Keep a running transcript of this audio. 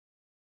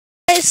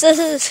guys, this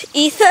is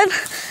Ethan,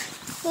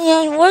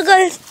 and we're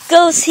going to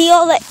go see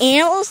all the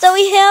animals that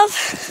we have.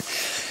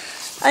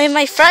 I have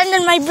my friend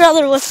and my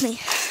brother with me.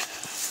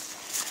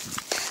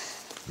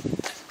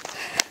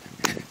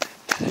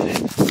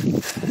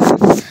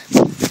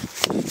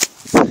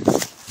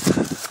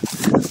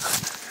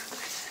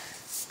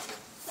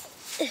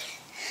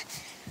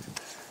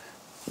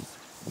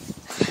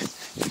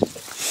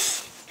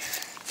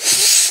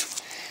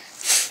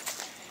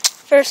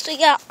 First we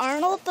got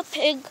Arnold the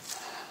pig.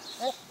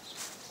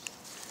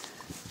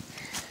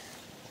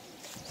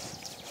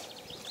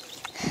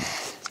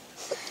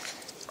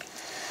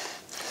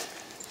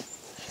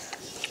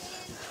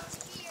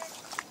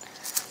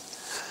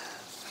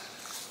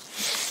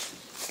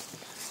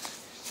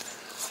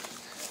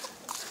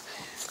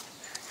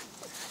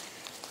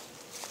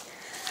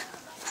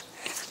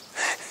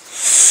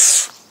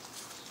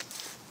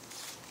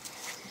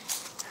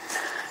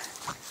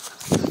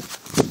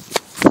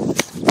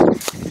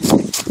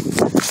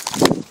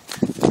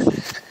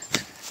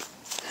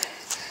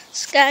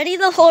 Scotty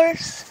the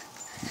horse,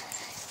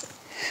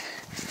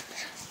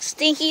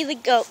 Stinky the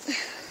goat.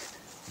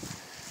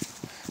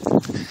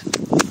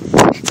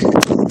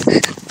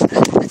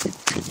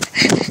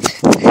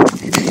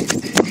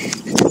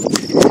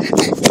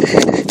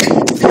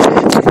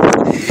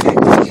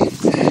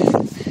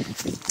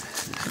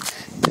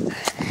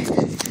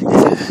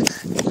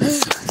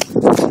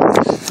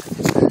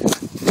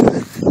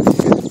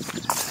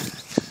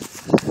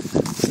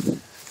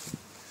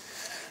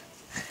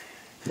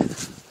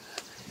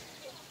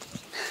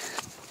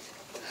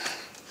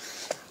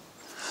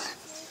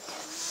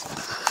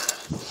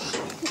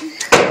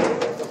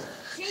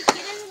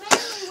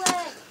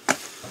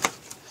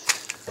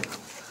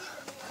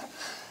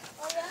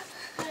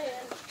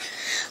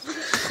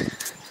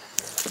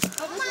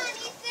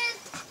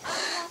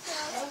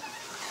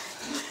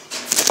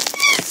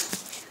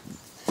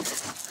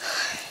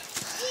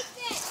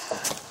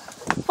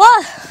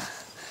 What?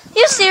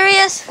 You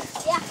serious?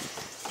 Yeah.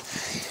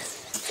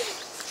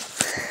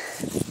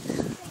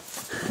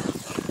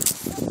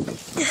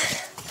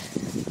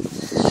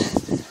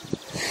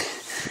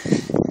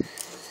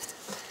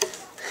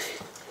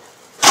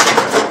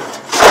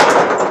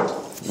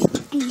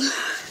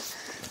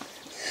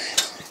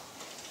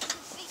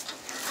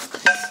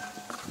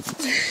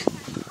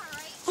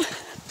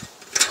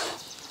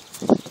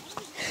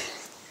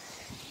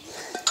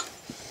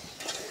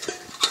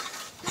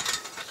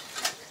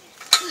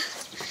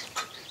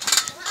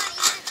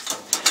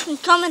 I'm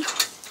coming.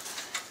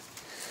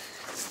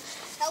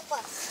 Help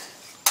us.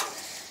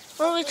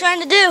 What are we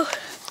trying to do?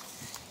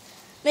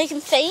 Make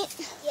him faint?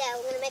 Yeah,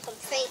 we're gonna make him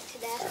faint to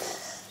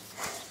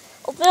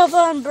death. Open up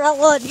an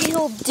umbrella and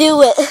he'll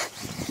do it.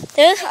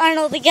 There's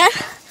Arnold again.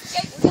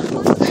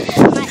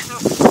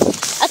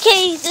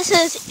 Okay, this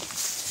is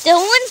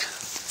Dylan.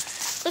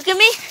 Look at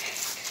me.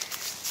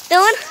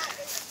 Dylan.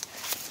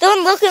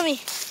 Dylan, look at me.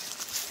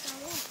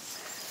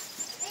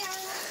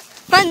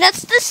 Man,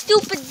 that's the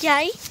stupid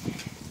guy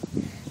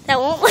that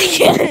won't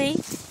look at me.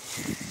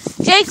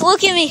 Jake,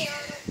 look at me.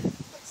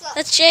 What's up?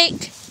 That's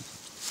Jake.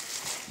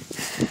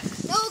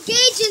 No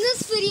gauge in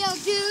this video,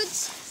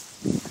 dudes.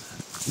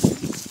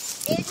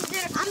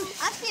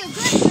 I feel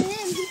good for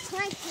him. He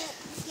cranked the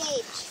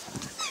gauge.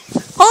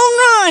 Home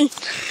run!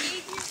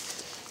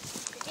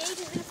 The gauge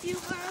is in a few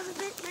more of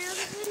my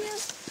other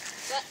videos.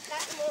 But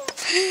not the more.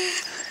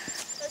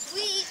 Because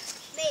we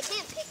made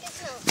him pick his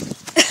nose.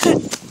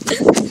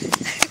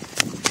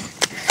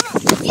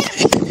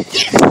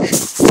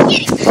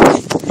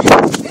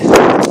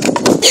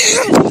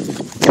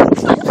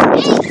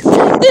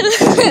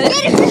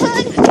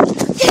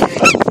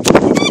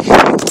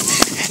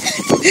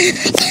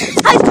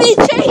 I beat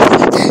Jake!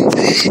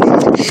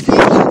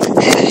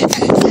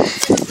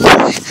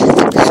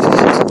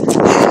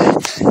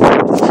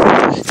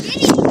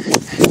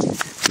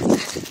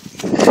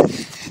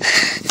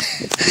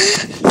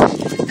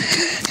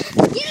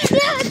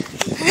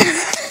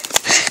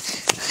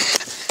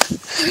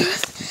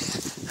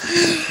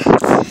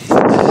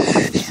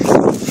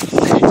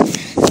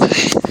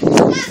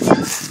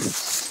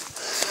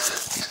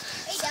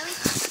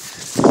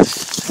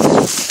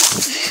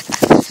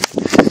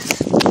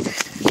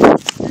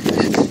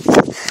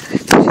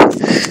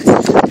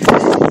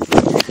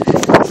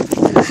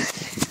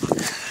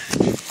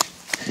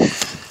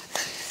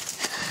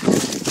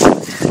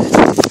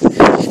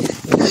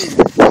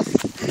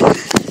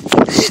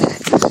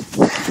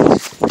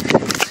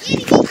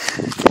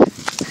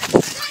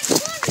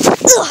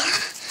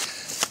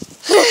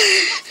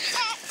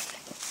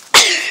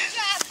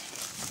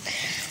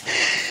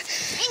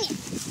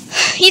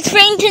 He's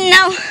fainting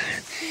now.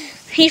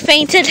 He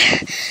fainted.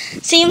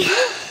 See him?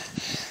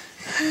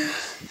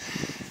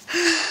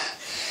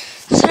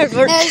 It's hard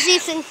work. There's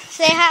Ethan.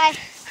 Say hi.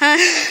 Huh?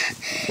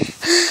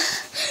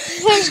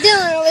 There's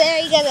Dylan over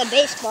there. He got a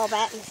baseball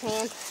bat in his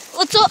hand.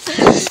 What's up?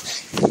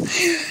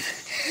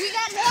 We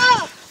got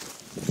help.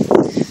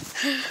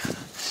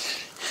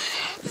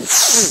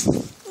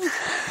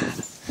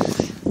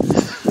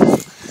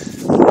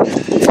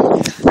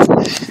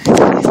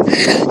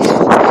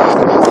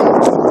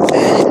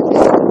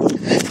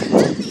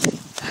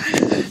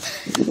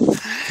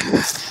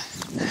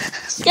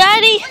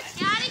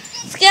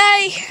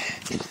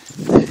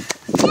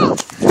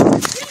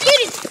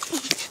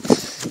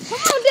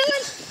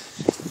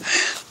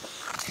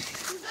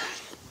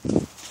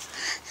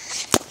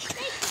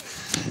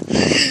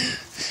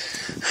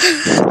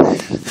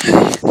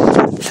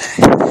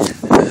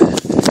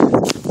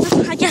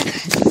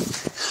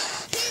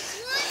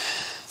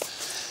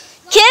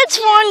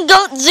 1,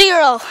 goat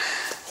 0.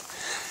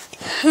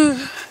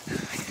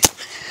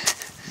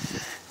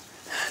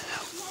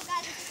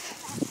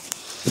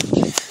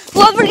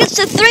 Whoever gets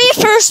the 3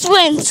 first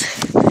wins.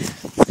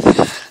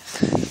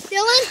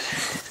 Dylan,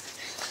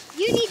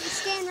 you need to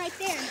stand right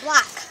there and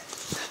block.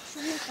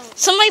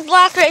 Somebody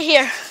block right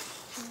here.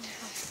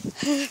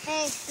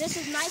 Hey, this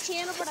is my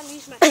channel, but I'm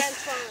using my friend's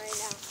phone right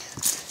now.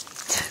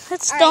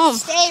 That's All dumb.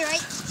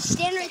 right,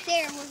 stand right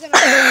there, and we're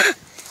gonna.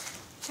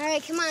 All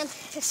right, come on.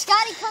 If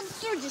Scotty comes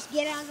through, just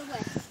get out of the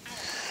way.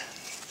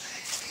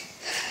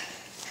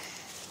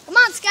 Come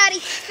on, Scotty,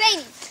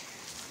 fade.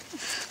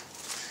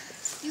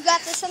 You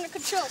got this under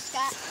control,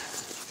 Scott.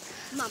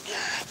 Come on, boy.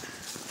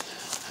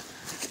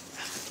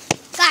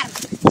 Got him.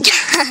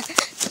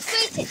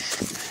 Straight it.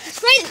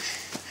 Straight it.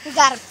 We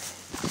got him.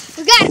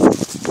 We got him.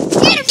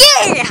 Get him.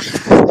 Yeah.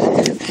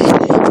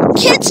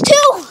 Kids 2,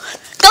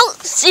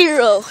 goat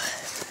 0.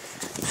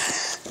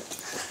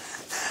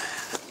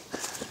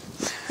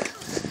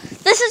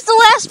 This is the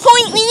last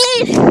point we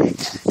need.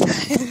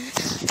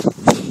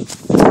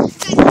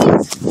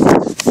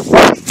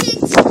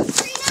 Kids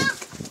 3 now.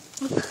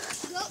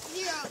 Goat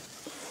 0.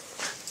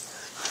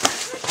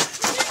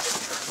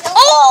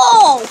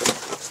 Oh!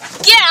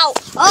 Get out.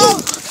 Oh!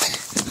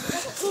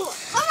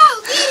 Come on,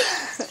 get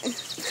him!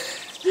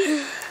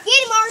 Get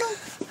him, Arnold!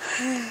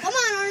 Come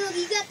on, Arnold,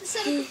 you got this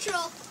under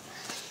control.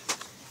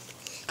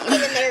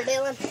 Get in there,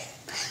 Dylan.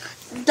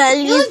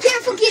 Dylan,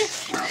 careful, get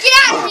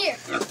out of here!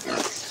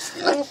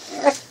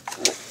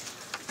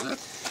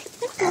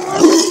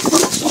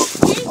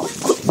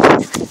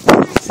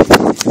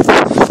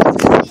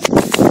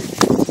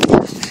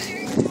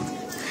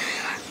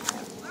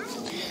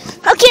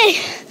 Okay,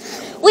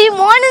 we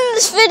won in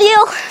this video.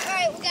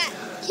 Alright, we got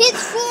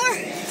kids 4,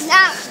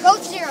 now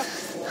goat 0.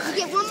 We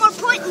get 1 more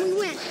point and we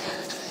win.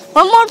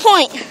 1 more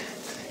point.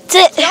 That's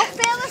it. Don't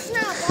fail us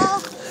now, ball.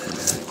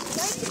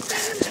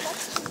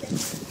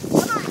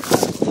 Come on.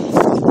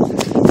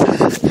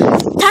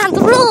 Time to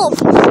roll.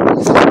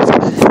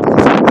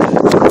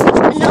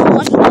 No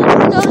one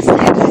goes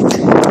there.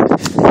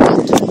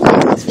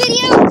 This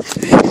video.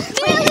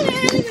 Really.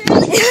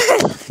 Dylan, get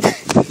him.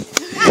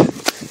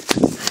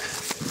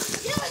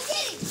 Get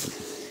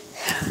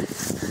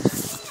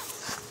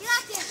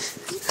out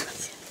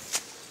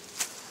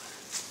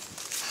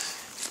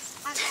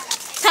there.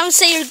 Time to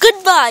say your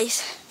goodbyes.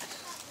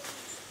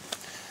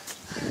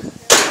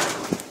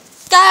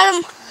 Got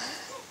him.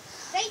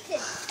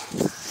 Baited.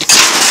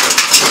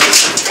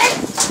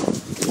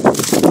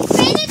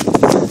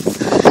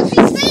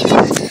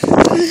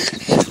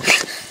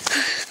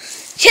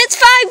 Kids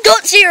 5,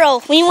 goat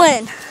 0. We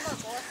win.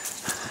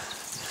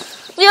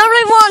 We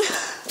already won.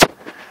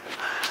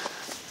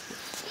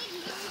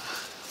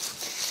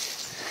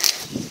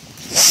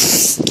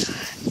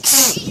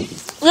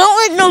 We don't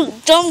let no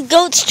dumb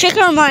goats trick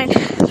our mind.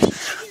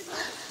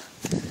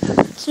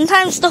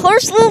 Sometimes the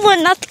horse will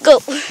win, not the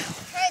goat.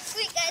 Alright,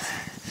 sweet guys.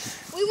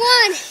 We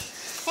won.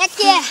 Heck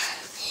yeah.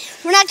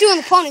 We're not doing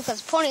the pony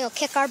because the pony will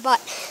kick our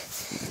butt.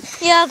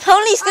 Yeah,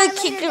 pony's gonna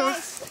Alright, kick later, your.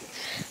 guys.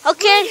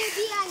 Okay, We're gonna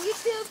be on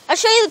YouTube. I'll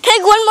show you the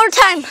pig one more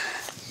time.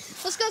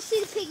 Let's go see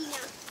the piggy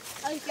now.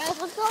 Alright guys,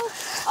 let's go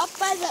up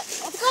by the,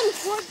 let's go on the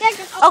floor deck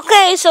and up.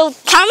 Okay, so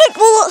comment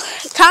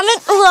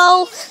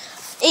below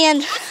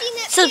and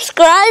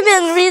subscribe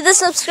and read the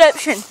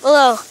subscription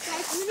below.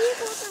 Guys, we need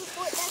to go up on the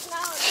floor deck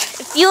now.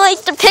 If you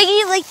like the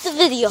piggy, like the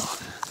video.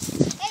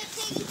 Hey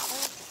piggy.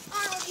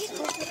 Arnold, you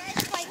can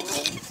right by the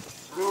piggy.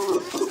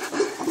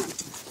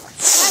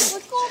 Guys,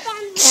 let's go up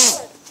on the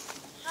floor.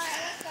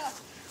 Alright, let's go.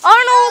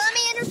 Arnold, Let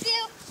me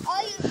interview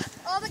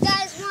all the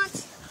guys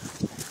once.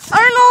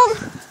 Arnold,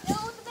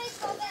 Dylan with the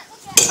baseball bat,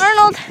 look at it.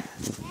 Arnold, There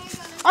you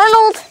go.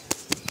 Arnold.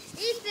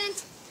 Ethan,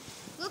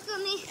 look at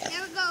me.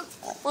 There we go.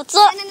 What's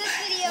up? Ending this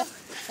video.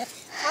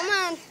 Come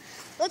on.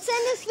 Let's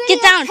end this video.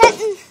 Get down.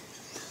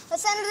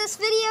 Let's end this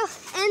video.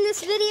 End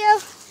this video.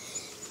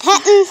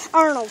 Petting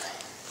Arnold.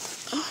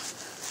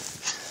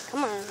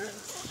 Come on.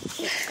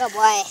 Good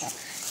boy.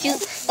 You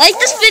like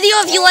this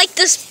video if you like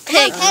this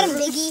pig. Pet him,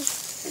 Biggie.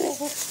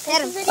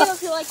 Pet him. Video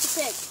if you like the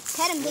pig.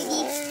 Pet him,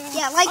 Biggie.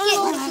 Yeah, like it.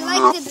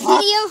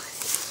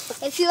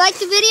 If you like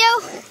the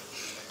video,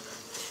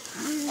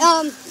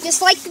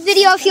 just like the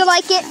video if you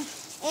like it.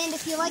 And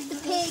if you like the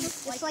pig,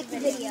 just like the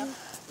video.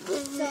 So,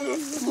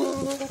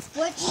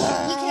 which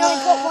you can only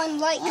put 1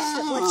 like, which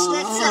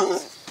that's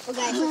well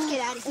guys, let's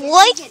get out of here.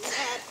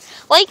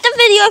 Like the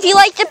video if you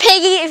like the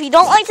piggy. If you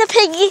don't like the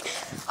piggy,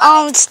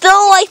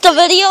 still like the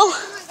video. Come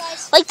on,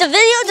 guys. Like the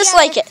video, just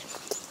like it.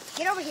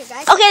 Get over here,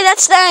 guys. Okay,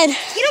 that's done.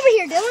 Get over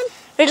here, Dylan.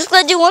 We're just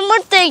gonna do one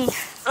more thing.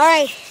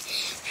 Alright.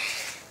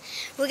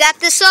 We got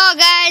this all,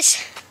 guys.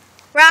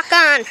 Rock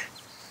on.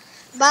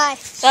 Bye.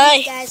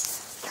 Bye. Guys.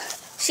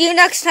 See you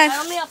next time.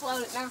 Let me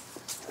upload it now.